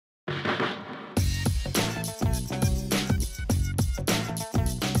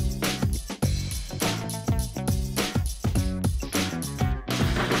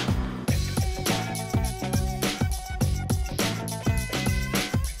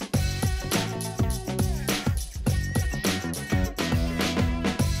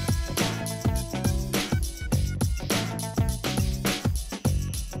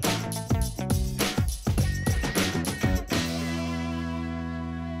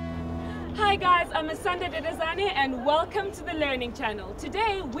Hi guys, I'm Asanda Dedezane and welcome to the Learning Channel.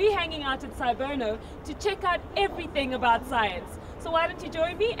 Today we're hanging out at Sci-bono to check out everything about science. So why don't you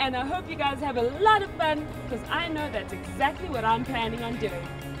join me, and I hope you guys have a lot of fun because I know that's exactly what I'm planning on doing.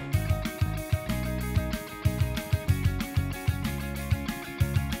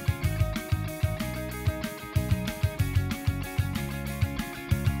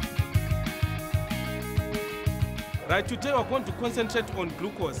 Right, today we're going to concentrate on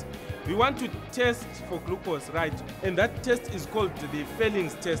glucose. We want to test for glucose, right? And that test is called the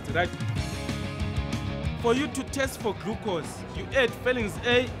Fellings test, right? For you to test for glucose, you add Fellings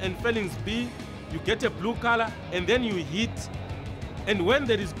A and Fellings B, you get a blue color, and then you heat. And when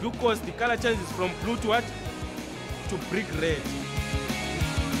there is glucose, the color changes from blue to what? To brick red.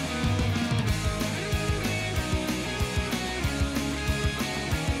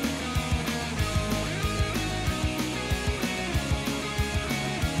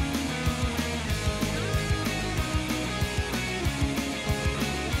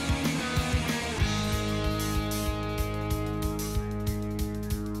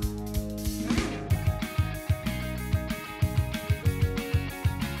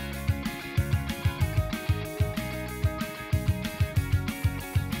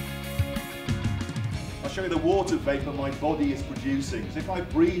 I'll show you the water vapour my body is producing. So if I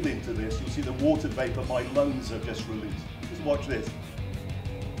breathe into this, you'll see the water vapour my lungs have just released. Just watch this.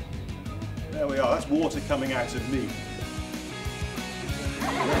 There we are, that's water coming out of me.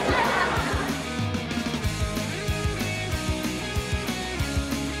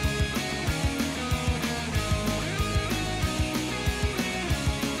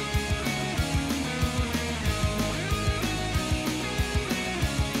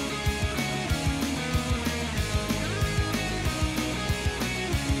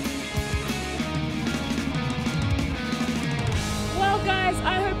 Guys,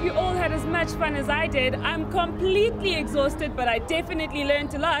 I hope you all had as much fun as I did. I'm completely exhausted, but I definitely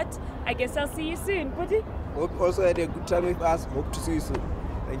learned a lot. I guess I'll see you soon. Putty? Hope you also had a good time with us. Hope to see you soon.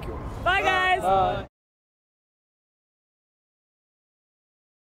 Thank you. Bye guys. Bye.